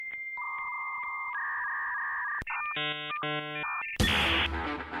Hey,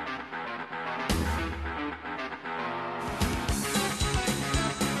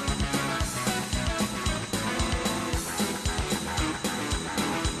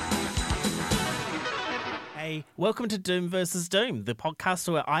 welcome to Doom vs. Doom, the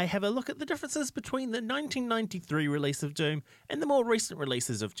podcast where I have a look at the differences between the 1993 release of Doom and the more recent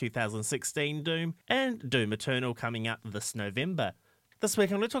releases of 2016 Doom and Doom Eternal coming out this November. This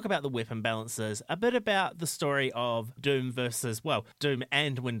week I'm going to talk about the weapon balances, a bit about the story of Doom versus, Doom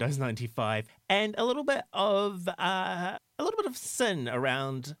and Windows 95, and a little bit of sin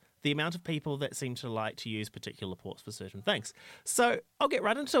around the amount of people that seem to like to use particular ports for certain things. So I'll get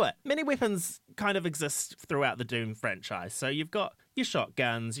right into it. Many weapons kind of exist throughout the Doom franchise. So you've got your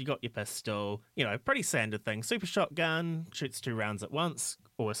shotguns, you've got your pistol, pretty standard thing. Super shotgun, shoots 2 rounds at once,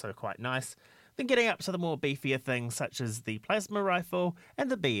 also quite nice. Then getting up to the more beefier things such as the plasma rifle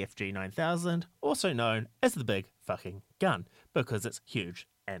and the BFG 9000, also known as the big fucking gun, because it's huge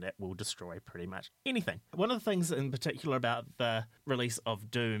and it will destroy pretty much anything. One of the things in particular about the release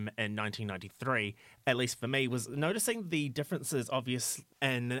of Doom in 1993, at least for me, was noticing the differences obvious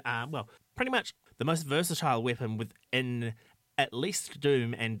in, pretty much the most versatile weapon within at least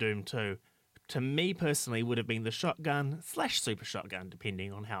Doom and Doom 2, to me personally, would have been the shotgun/super shotgun,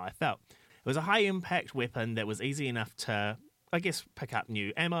 depending on how I felt. It was a high-impact weapon that was easy enough to, pick up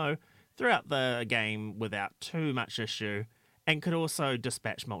new ammo throughout the game without too much issue, and could also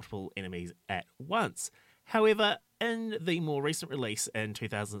dispatch multiple enemies at once. However, in the more recent release in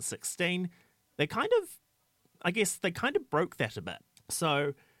 2016, they kind of broke that a bit.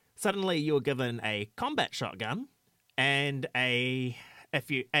 So suddenly you're given a combat shotgun, and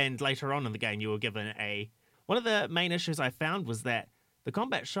later on in the game you were given one of the main issues I found was that the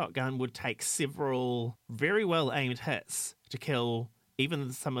combat shotgun would take several very well aimed hits to kill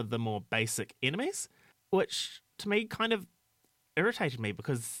even some of the more basic enemies, which to me kind of irritated me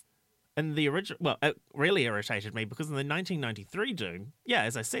because in the original, it really irritated me because in the 1993 Doom,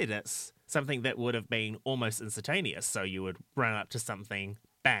 as I said, it's something that would have been almost instantaneous. So you would run up to something,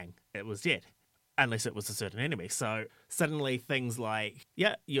 bang, it was dead, unless it was a certain enemy. So suddenly things like,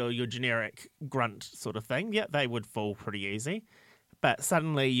 your generic grunt sort of thing, they would fall pretty easy. But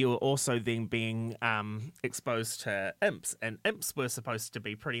suddenly you were also then being exposed to imps, and imps were supposed to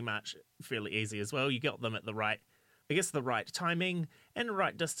be pretty much fairly easy as well. You got them at the right timing and the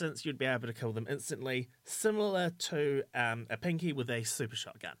right distance, you'd be able to kill them instantly, similar to a pinky with a super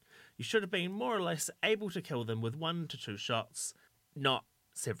shotgun. You should have been more or less able to kill them with 1 to 2 shots, not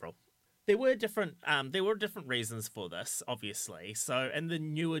several. There were different reasons for this, obviously. So in the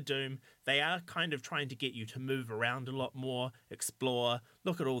newer Doom, they are kind of trying to get you to move around a lot more, explore,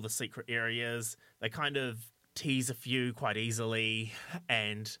 look at all the secret areas. They kind of tease a few quite easily,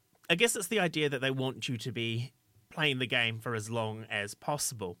 and I guess it's the idea that they want you to be playing the game for as long as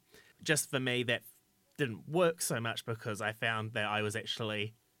possible. Just for me, that didn't work so much because I found that I was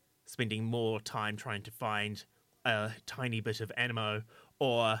actually spending more time trying to find a tiny bit of ammo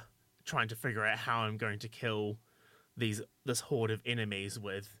or trying to figure out how I'm going to kill this horde of enemies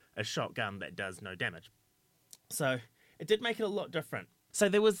with a shotgun that does no damage. So it did make it a lot different. So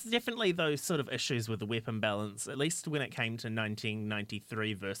there was definitely those sort of issues with the weapon balance, at least when it came to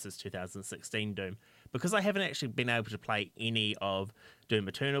 1993 versus 2016 Doom, because I haven't actually been able to play any of Doom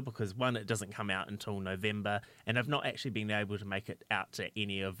Eternal because, one, it doesn't come out until November, and I've not actually been able to make it out to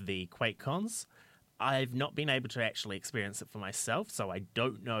any of the QuakeCons. I've not been able to actually experience it for myself, so I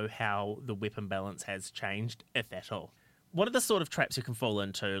don't know how the weapon balance has changed, if at all. One of the sort of traps you can fall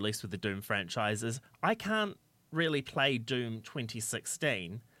into, at least with the Doom franchise, is I can't really play Doom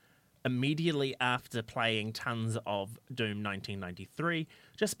 2016 immediately after playing tons of Doom 1993,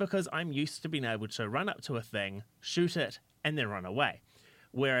 just because I'm used to being able to run up to a thing, shoot it, and then run away.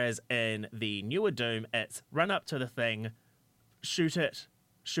 Whereas in the newer Doom, it's run up to the thing, shoot it,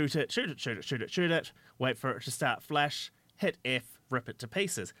 wait for it to start flash, hit F, rip it to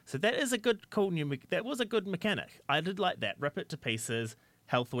pieces. So that is a good, that was a good mechanic. I did like that. Rip it to pieces,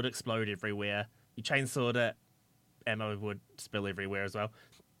 health would explode everywhere. You chainsawed it, ammo would spill everywhere as well.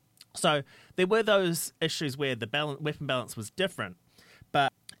 So there were those issues where the weapon balance was different,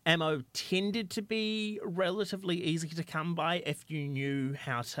 but ammo tended to be relatively easy to come by if you knew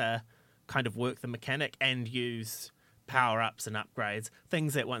how to kind of work the mechanic and use power-ups and upgrades,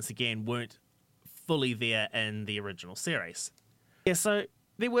 things that once again weren't fully there in the original series. So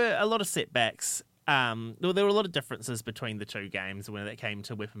there were a lot of setbacks. There were a lot of differences between the two games when it came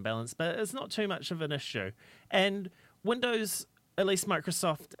to weapon balance, but it's not too much of an issue. And Windows, at least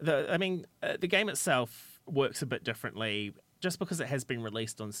Microsoft, the game itself works a bit differently just because it has been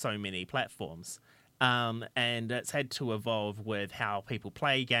released on so many platforms. and it's had to evolve with how people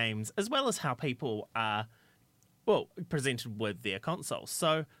play games as well as how people are presented with their consoles.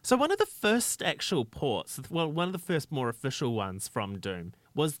 So one of the first actual ports, one of the first more official ones from Doom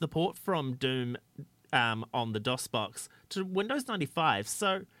was the port from Doom on the DOS box to Windows 95.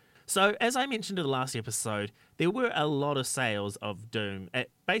 So as I mentioned in the last episode, there were a lot of sales of Doom.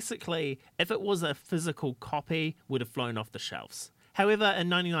 Basically, if it was a physical copy, would have flown off the shelves. However, in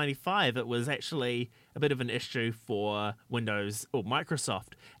 1995, it was actually a bit of an issue for Windows or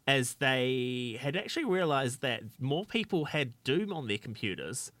Microsoft, as they had actually realized that more people had Doom on their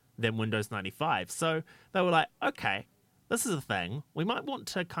computers than Windows 95. So they were like, okay, this is a thing. We might want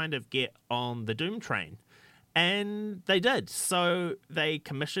to kind of get on the Doom train. And they did. So they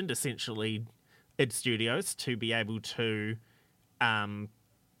commissioned essentially id Studios to be able to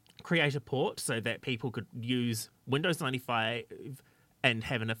create a port so that people could use Windows 95 and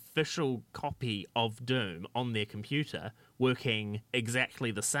have an official copy of Doom on their computer working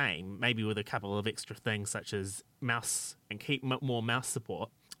exactly the same, maybe with a couple of extra things such as mouse and keep more mouse support,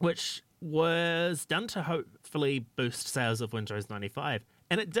 which was done to hopefully boost sales of Windows 95,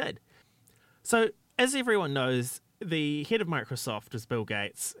 and it did. So, as everyone knows, the head of Microsoft is Bill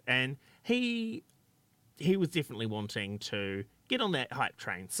Gates, and he was definitely wanting to get on that hype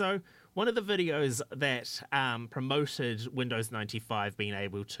train. So one of the videos that promoted Windows 95 being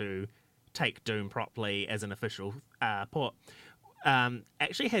able to take Doom properly as an official port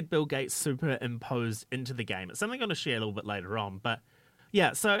actually had Bill Gates superimposed into the game. It's something I'm going to share a little bit later on, but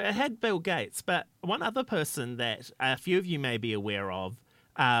yeah, so it had Bill Gates, but one other person that a few of you may be aware of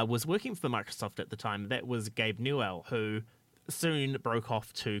was working for Microsoft at the time. That was Gabe Newell, who soon broke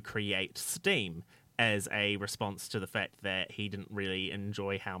off to create Steam as a response to the fact that he didn't really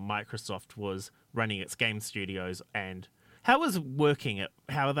enjoy how Microsoft was running its game studios and how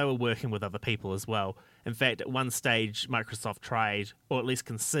they were working with other people as well. In fact, at one stage, Microsoft tried, or at least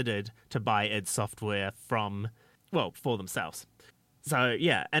considered, to buy id Software for themselves. So,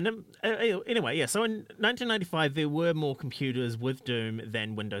 yeah, and anyway, yeah, so in 1995, there were more computers with Doom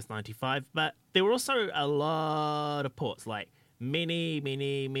than Windows 95, but there were also a lot of ports, like many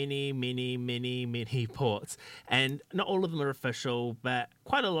ports, and not all of them are official, but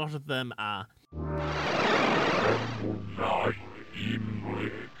quite a lot of them are.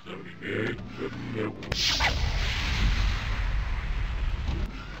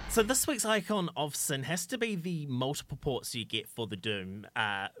 So this week's Icon of Sin has to be the multiple ports you get for the Doom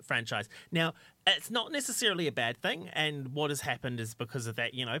franchise. Now, it's not necessarily a bad thing, and what has happened is because of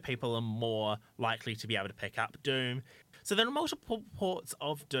that, people are more likely to be able to pick up Doom. So there are multiple ports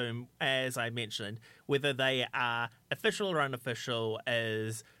of Doom, as I mentioned. Whether they are official or unofficial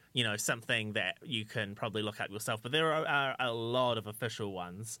is, something that you can probably look up yourself. But there are a lot of official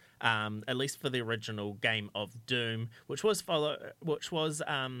ones, at least for the original game of Doom, which was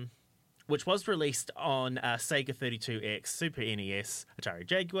released on Sega 32X, Super NES, Atari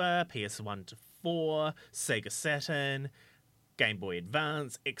Jaguar, PS1 to 4, Sega Saturn, Game Boy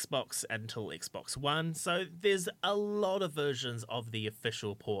Advance, Xbox until Xbox One. So there's a lot of versions of the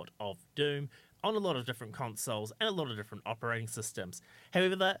official port of Doom on a lot of different consoles and a lot of different operating systems.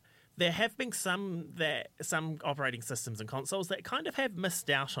 However, there have been some operating systems and consoles that kind of have missed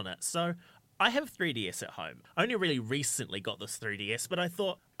out on it. So I have a 3DS at home. I only really recently got this 3DS, but I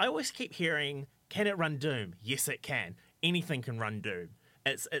thought, I always keep hearing, can it run Doom? Yes, it can. Anything can run Doom.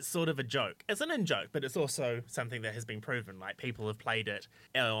 It's sort of a joke. It's an in-joke, but it's also something that has been proven. Like, people have played it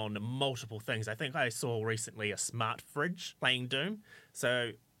on multiple things. I think I saw recently a smart fridge playing Doom.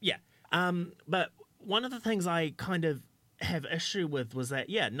 So, yeah. But one of the things I kind of have issue with was that,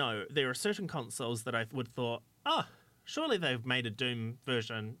 there are certain consoles that I would thought, surely they've made a Doom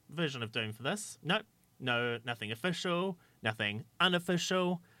version of Doom for this. Nope. No, nothing official, nothing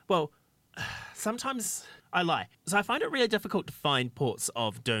unofficial. Well, sometimes I lie. So I find it really difficult to find ports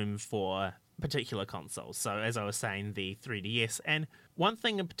of Doom for particular consoles. So as I was saying, the 3DS. And one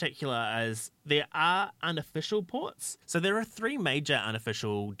thing in particular is there are unofficial ports. So there are 3 major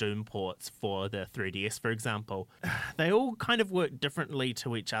unofficial Doom ports for the 3DS, for example. They all kind of work differently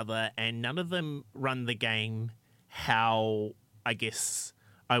to each other, and none of them run the game how, I guess,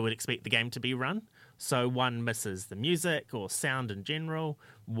 I would expect the game to be run. So one misses the music or sound in general.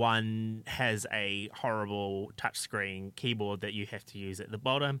 One has a horrible touchscreen keyboard that you have to use at the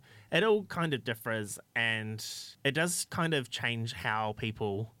bottom. It all kind of differs, and it does kind of change how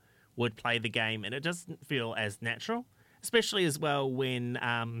people would play the game, and it doesn't feel as natural, especially as well when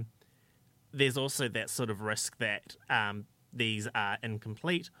there's also that sort of risk that these are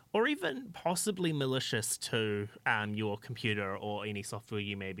incomplete or even possibly malicious to your computer or any software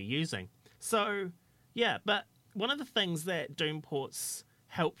you may be using. So Yeah, but one of the things that Doom ports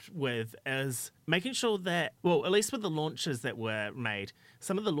helped with is making sure that, well, at least with the launches that were made,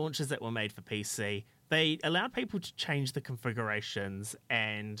 some of the launches that were made for PC, they allowed people to change the configurations,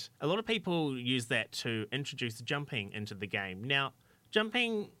 and a lot of people use that to introduce jumping into the game. Now,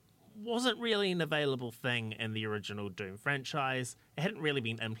 jumping wasn't really an available thing in the original Doom franchise. It hadn't really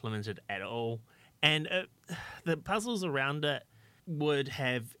been implemented at all, and the puzzles around it would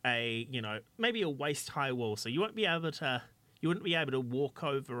have a, maybe a waist high wall, so you wouldn't be able to walk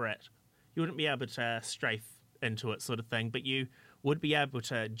over it, you wouldn't be able to strafe into it, sort of thing, but you would be able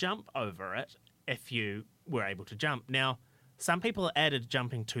to jump over it if you were able to jump. Now, some people added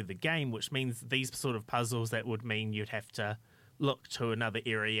jumping to the game, which means these sort of puzzles, that would mean you'd have to look to another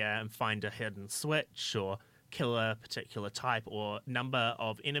area and find a hidden switch or kill a particular type or number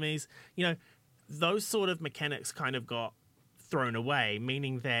of enemies. Those sort of mechanics kind of got thrown away,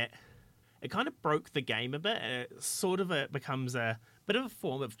 meaning that it kind of broke the game a bit. It becomes a bit of a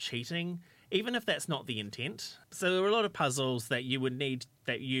form of cheating, even if that's not the intent. So there were a lot of puzzles that you would need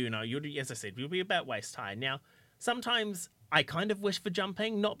that, as I said, would be about waist high. Now, sometimes I kind of wish for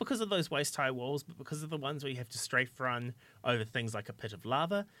jumping, not because of those waist high walls, but because of the ones where you have to strafe run over things like a pit of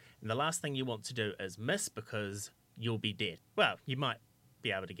lava. And the last thing you want to do is miss, because you'll be dead. Well, you might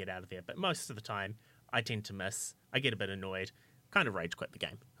be able to get out of there, but most of the time I tend to miss. I get a bit annoyed, kind of rage quit the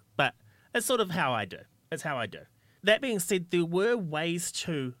game. But it's sort of how I do. It's how I do. That being said, there were ways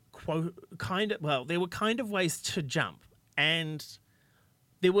to there were kind of ways to jump, and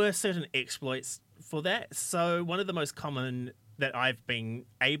there were certain exploits for that. So one of the most common that I've been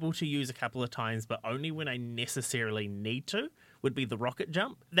able to use a couple of times, but only when I necessarily need to, would be the rocket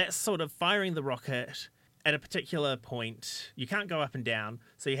jump. That's sort of firing the rocket at a particular point. You can't go up and down,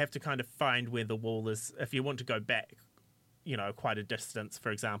 so you have to kind of find where the wall is. If you want to go back, quite a distance,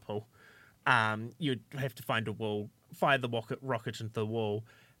 for example, you'd have to find a wall, fire the rocket into the wall,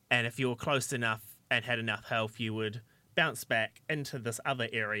 and if you were close enough and had enough health, you would bounce back into this other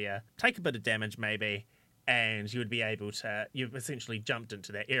area, take a bit of damage maybe, and you would be able to, you've essentially jumped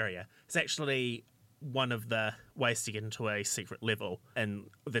into that area. It's actually one of the ways to get into a secret level in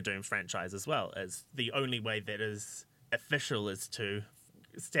the Doom franchise as well. As the only way that is official is to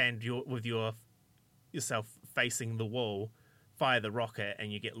stand with yourself facing the wall, fire the rocket,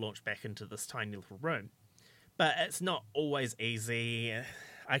 and you get launched back into this tiny little room. But it's not always easy.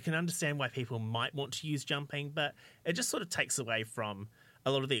 I can understand why people might want to use jumping, but it just sort of takes away from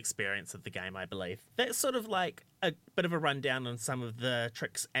a lot of the experience of the game, I believe. That's sort of like a bit of a rundown on some of the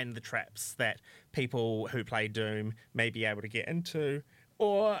tricks and the traps that people who play Doom may be able to get into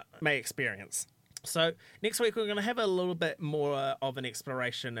or may experience. So next week we're going to have a little bit more of an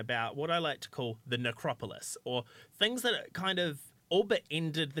exploration about what I like to call the necropolis, or things that kind of all but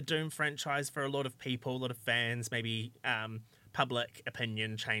ended the Doom franchise for a lot of people, a lot of fans, maybe public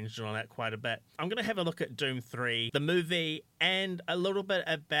opinion changed on that quite a bit. I'm going to have a look at Doom 3, the movie, and a little bit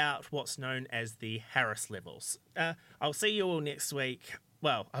about what's known as the Harris levels. I'll see you all next week.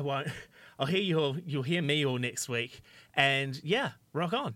 Well, I won't. You'll hear me all next week. And yeah, rock on.